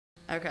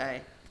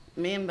Okay.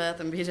 Me and Beth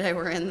and BJ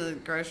were in the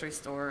grocery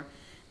store,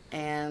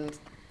 and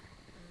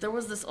there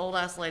was this old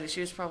ass lady.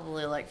 She was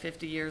probably like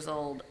 50 years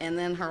old, and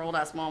then her old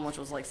ass mom, which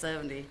was like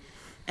 70.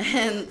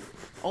 And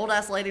old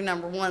ass lady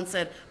number one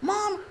said,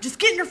 "Mom, just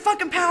get in your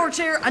fucking power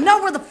chair. I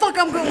know where the fuck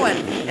I'm going."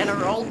 And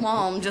her old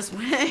mom just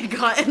went and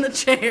got in the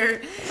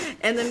chair.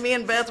 And then me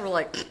and Beth were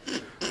like,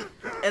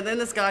 and then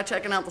this guy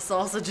checking out the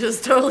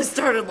sausages totally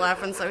started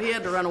laughing, so he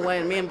had to run away,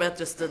 and me and Beth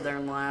just stood there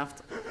and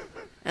laughed.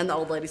 And the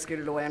old lady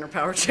scooted away in her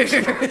power chair.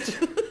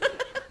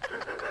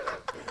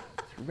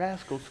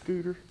 Rascal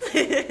Scooter.